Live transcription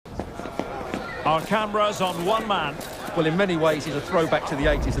Our camera's on one man. Well, in many ways, he's a throwback to the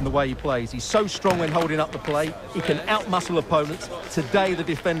 80s in the way he plays. He's so strong when holding up the play. He can outmuscle opponents. Today, the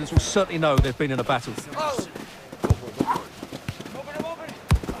defenders will certainly know they've been in a battle.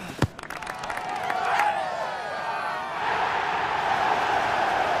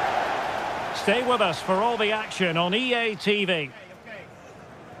 Stay with us for all the action on EA TV.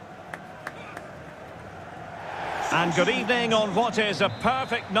 And good evening on what is a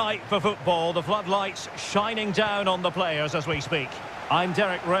perfect night for football. The floodlights shining down on the players as we speak. I'm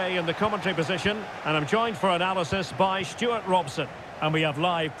Derek Ray in the commentary position, and I'm joined for analysis by Stuart Robson. And we have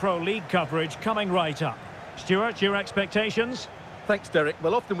live Pro League coverage coming right up. Stuart, your expectations? Thanks, Derek.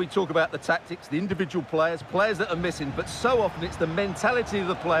 Well, often we talk about the tactics, the individual players that are missing, but so often it's the mentality of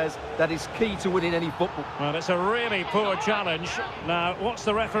the players that is key to winning any football. Well, it's a really poor challenge. Now, what's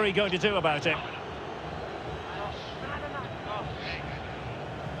the referee going to do about it?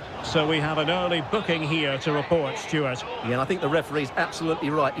 So we have an early booking here to report, Stuart. Yeah, and I think the referee's absolutely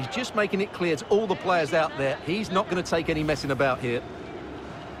right. He's just making it clear to all the players out there, he's not going to take any messing about here.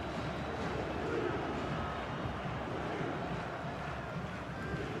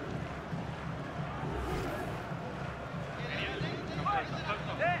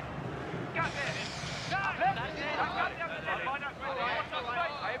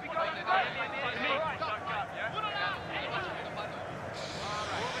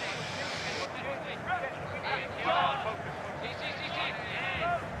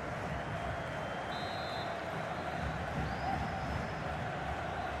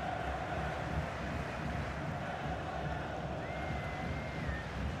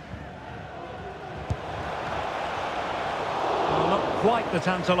 Quite the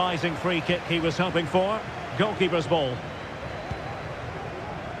tantalising free kick he was hoping for. Goalkeeper's ball.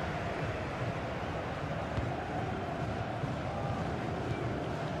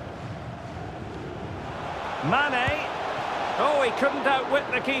 Mane. Oh, he couldn't outwit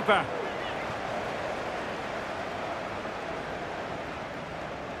the keeper.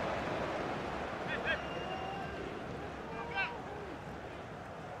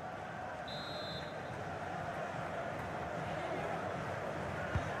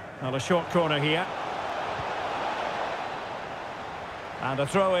 Well, a short corner here. And a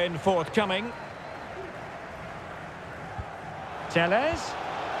throw-in forthcoming. Teles.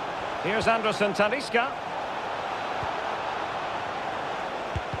 Here's Anderson Talisca.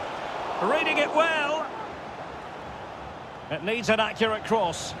 Reading it well. It needs an accurate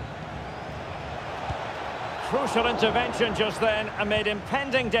cross. Crucial intervention just then amid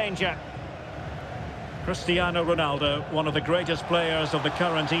impending danger. Cristiano Ronaldo, one of the greatest players of the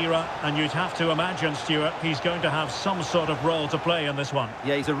current era, and you'd have to imagine, Stuart, he's going to have some sort of role to play in this one.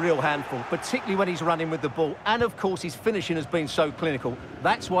 Yeah, he's a real handful, particularly when he's running with the ball. And, of course, his finishing has been so clinical.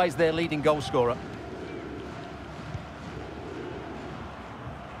 That's why he's their leading goal scorer.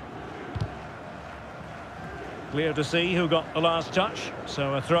 Clear to see who got the last touch,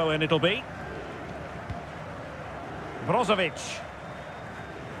 so a throw-in it'll be. Brozovic.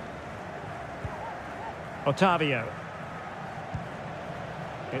 Otavio.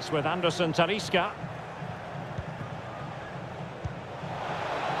 It's with Anderson Talisca.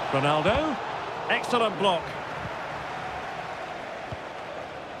 Ronaldo. Excellent block.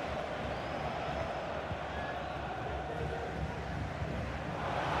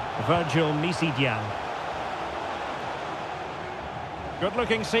 Virgil Misidian.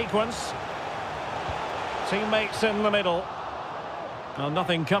 Good-looking sequence. Teammates in the middle. Well,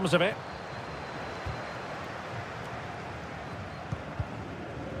 nothing comes of it.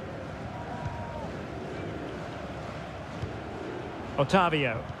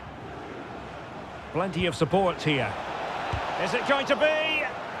 Otavio. Plenty of support here. Is it going to be?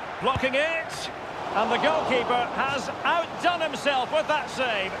 Blocking it. And the goalkeeper has outdone himself with that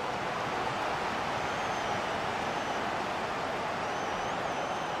save.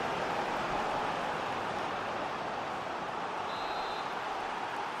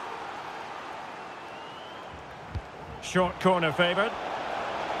 Short corner favoured.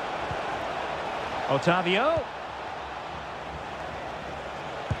 Otavio.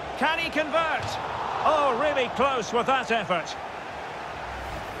 Can he convert? Oh, really close with that effort.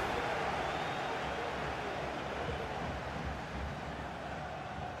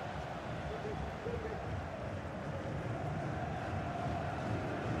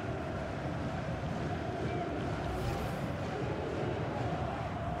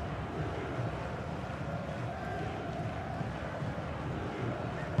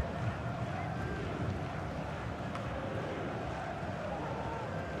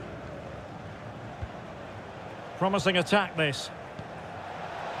 Promising attack, this.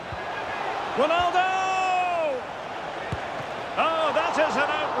 Ronaldo! Oh, that is an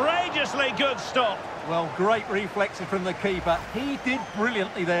outrageously good stop. Well, great reflexes from the keeper. He did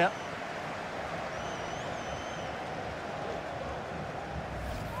brilliantly there.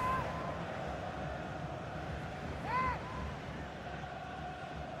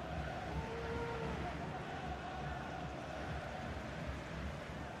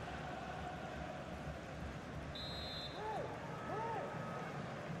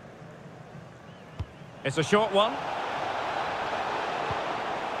 It's a short one.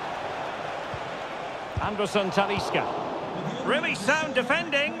 Anderson Talisca. Really sound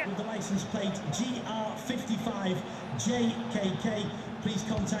defending. With the license plate GR55 JKK, please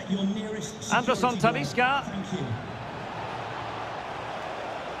contact your nearest Anderson Talisca. Thank you.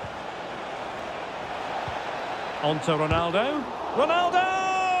 On to Ronaldo.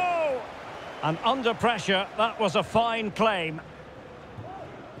 Ronaldo! And under pressure, that was a fine claim.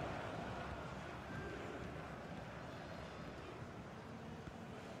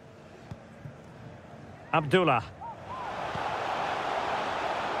 Abdullah.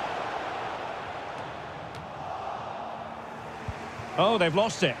 Oh, they've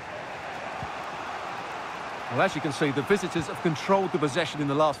lost it. Well, as you can see, the visitors have controlled the possession in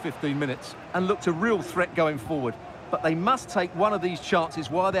the last 15 minutes and looked a real threat going forward. But they must take one of these chances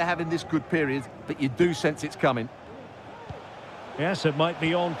while they're having this good period, but you do sense it's coming. Yes, it might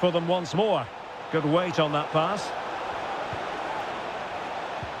be on for them once more. Good weight on that pass.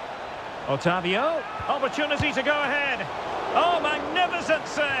 Otavio, opportunity to go ahead. Oh, magnificent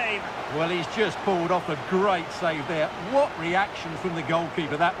save. Well, he's just pulled off a great save there. What reaction from the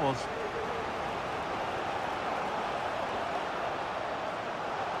goalkeeper that was.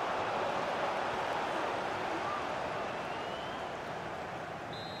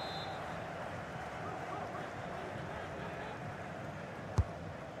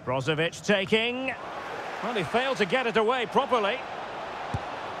 Brozovic taking. Well, he failed to get it away properly.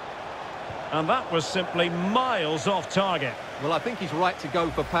 And that was simply miles off target. Well, I think he's right to go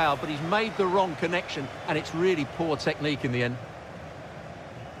for power, but he's made the wrong connection, and it's really poor technique in the end.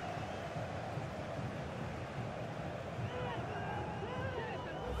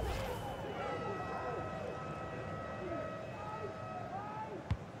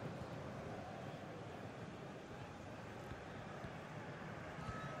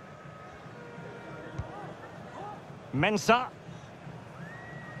 Mensah.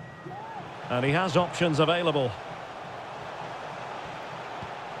 And he has options available.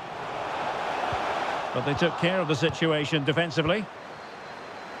 But they took care of the situation defensively.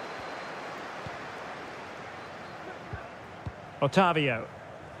 Otavio.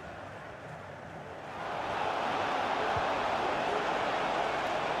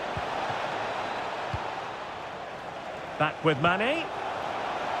 Back with Mane.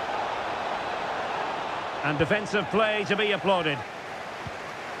 And defensive play to be applauded.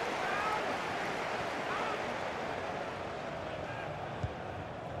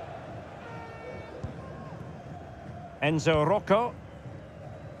 Enzo Rocco.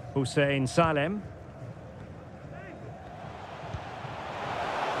 Hussein Salem.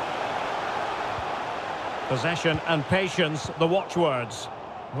 Possession and patience, the watchwords.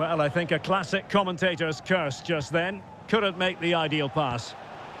 Well, I think a classic commentator's curse just then. Couldn't make the ideal pass.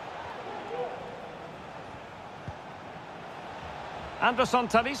 Anderson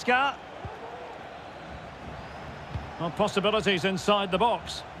Talisca. Well, possibilities inside the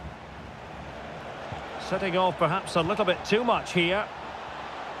box. Setting off perhaps a little bit too much here.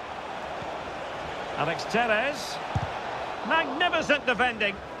 Alex Telles. Magnificent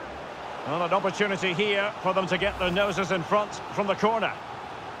defending. Well, an opportunity here for them to get their noses in front from the corner.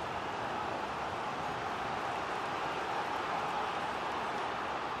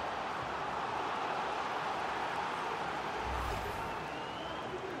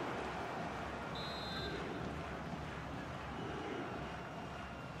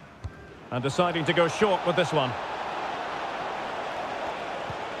 And deciding to go short with this one.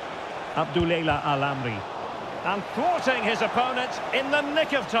 Abdullah Al-Amri. And thwarting his opponent in the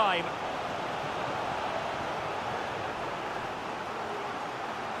nick of time.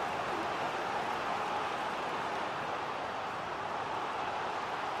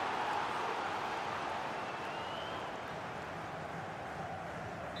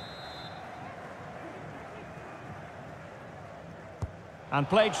 And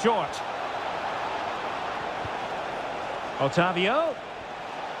played short. Otavio.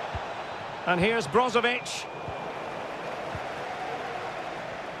 And here's Brozovic.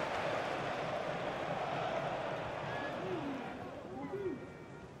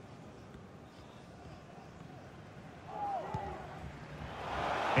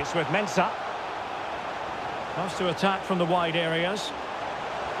 It's with Mensah. Has to attack from the wide areas.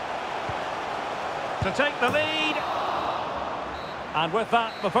 To take the lead. And with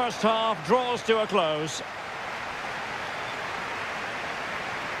that, the first half draws to a close.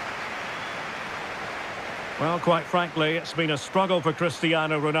 Well, quite frankly, it's been a struggle for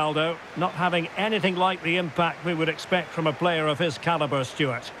Cristiano Ronaldo, not having anything like the impact we would expect from a player of his calibre,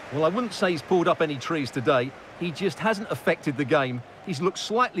 Stuart. Well, I wouldn't say he's pulled up any trees today. He just hasn't affected the game. He's looked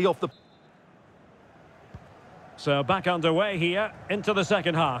slightly off the... So back underway here into the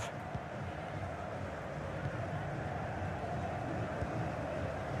second half.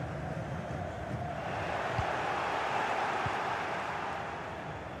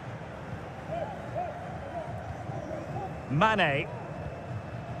 Mane.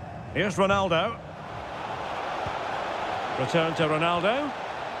 Here's Ronaldo. Return to Ronaldo.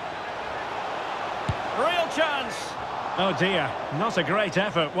 Real chance. Oh dear, not a great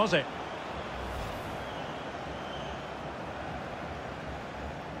effort, was it?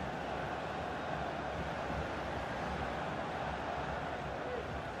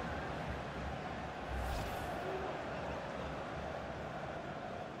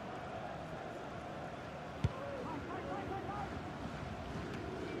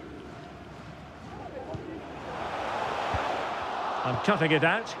 I'm cutting it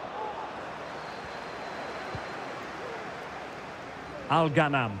out.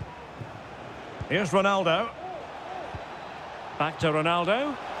 Al-Ghanam. Here's Ronaldo. Back to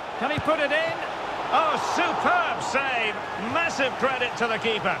Ronaldo. Can he put it in? Oh, superb save. Massive credit to the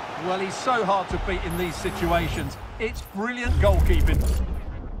keeper. Well, he's so hard to beat in these situations. It's brilliant goalkeeping.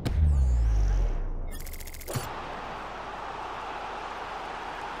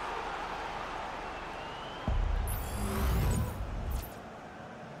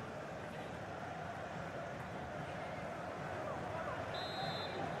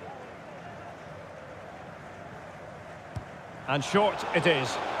 And short it is.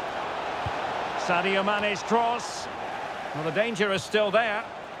 Sadio Mane's cross. Well, the danger is still there.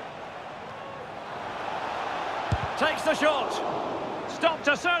 Takes the shot. Stopped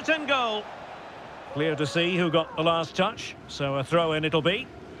a certain goal. Clear to see who got the last touch. So a throw-in it'll be.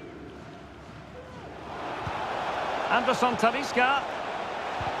 Anderson Talisca.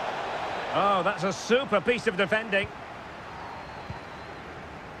 Oh, that's a super piece of defending.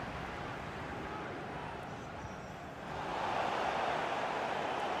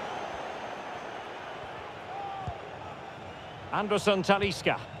 Anderson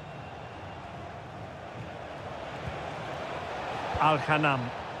Talisca. Al-Ghanam.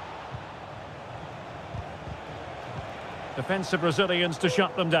 Defensive Brazilians to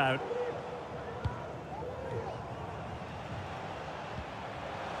shut them down.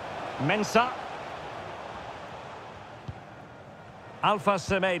 Mensah. Alpha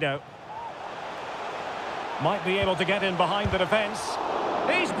Semedo. Might be able to get in behind the defence.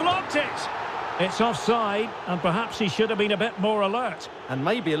 He's blocked it! It's offside, and perhaps he should have been a bit more alert. And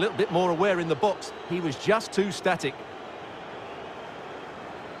maybe a little bit more aware in the box. He was just too static.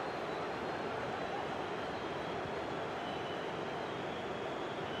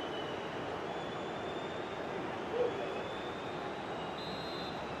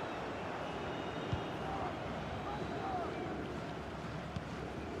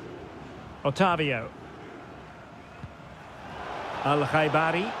 Otavio.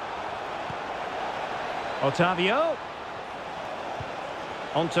 Al-Khaibari. Otavio.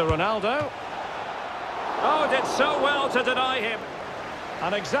 On to Ronaldo. Oh, did so well to deny him.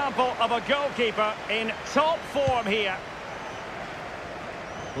 An example of a goalkeeper in top form here.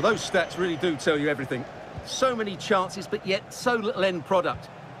 Well, those stats really do tell you everything. So many chances, but yet so little end product.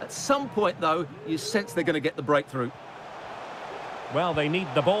 At some point, though, you sense they're going to get the breakthrough. Well, they need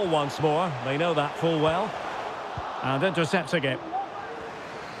the ball once more. They know that full well. And intercepts again.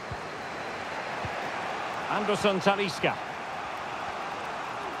 Anderson Talisca.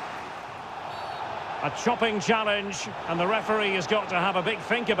 A chopping challenge, and the referee has got to have a big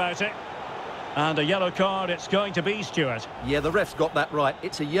think about it. And a yellow card it's going to be, Stuart. Yeah, the ref's got that right.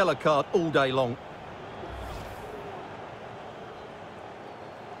 It's a yellow card all day long.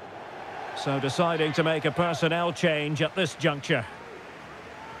 So deciding to make a personnel change at this juncture.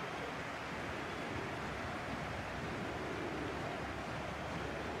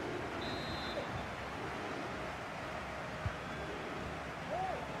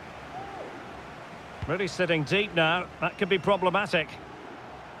 Really sitting deep now. That could be problematic.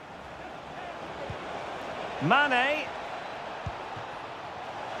 Mane.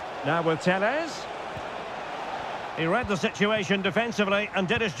 Now with Tellez. He read the situation defensively and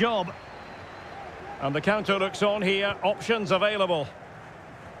did his job. And the counter looks on here. Options available.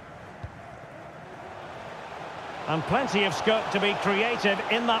 And plenty of scope to be creative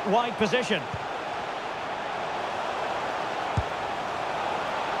in that wide position.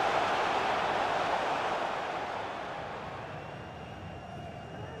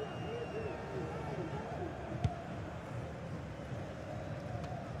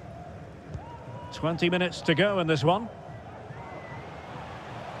 "20 minutes to go in this one.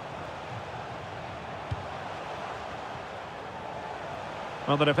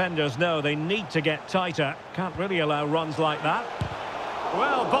 Well, the defenders know they need to get tighter. Can't really allow runs like that.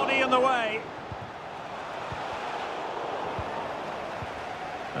 Well, body in the way.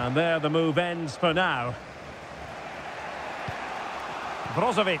 And there the move ends for now.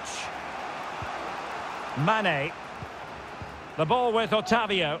 Brozovic. Mane. The ball with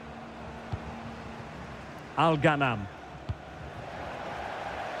Otavio. Al-Ghanam.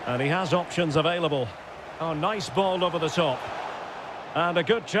 And he has options available. Oh, nice ball over the top. And a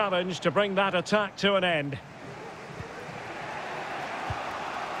good challenge to bring that attack to an end.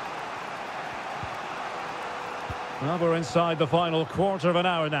 Well, we're inside the final quarter of an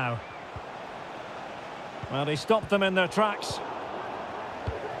hour now. Well, he stopped them in their tracks.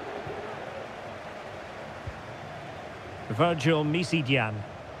 Virgil Misidian.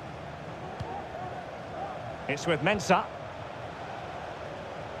 It's with Mensah.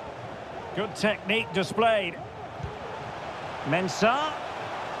 Good technique displayed. Mensah.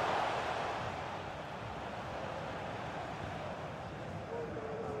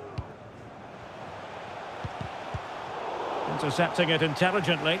 Intercepting it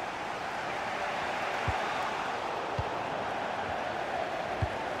intelligently.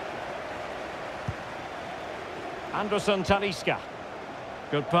 Anderson Talisca.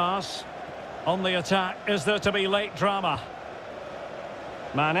 Good pass. On the attack, is there to be late drama?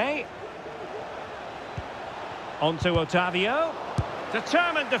 Mane. On to Otavio.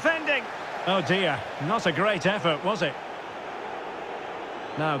 Determined defending. Oh dear, not a great effort, was it?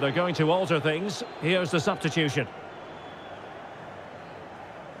 Now they're going to alter things. Here's the substitution.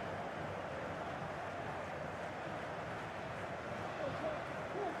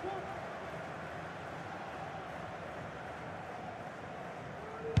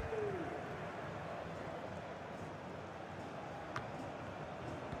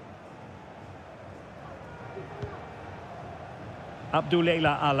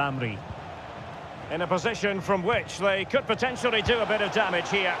 Abdullah Al-Amri. In a position from which they could potentially do a bit of damage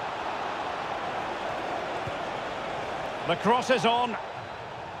here. The cross is on.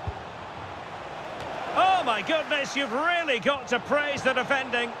 Oh my goodness, you've really got to praise the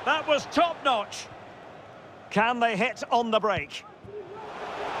defending. That was top-notch. Can they hit on the break?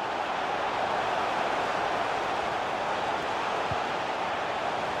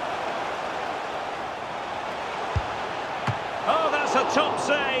 A top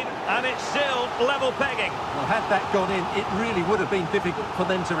save, and it's still level pegging. Well, had that gone in, it really would have been difficult for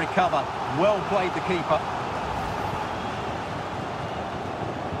them to recover. Well played, the keeper.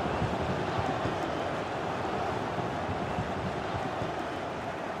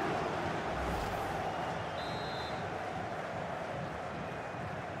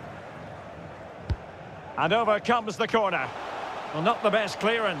 And over comes the corner. Well, not the best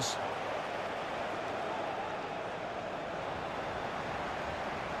clearance.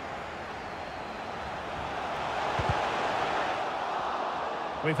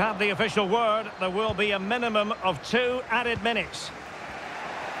 We've had the official word. There will be a minimum of 2 added minutes.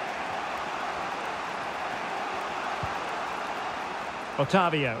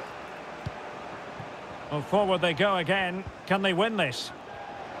 Otavio. Well, forward they go again. Can they win this?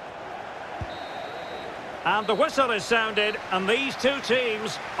 And the whistle is sounded, and these two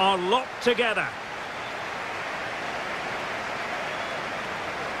teams are locked together.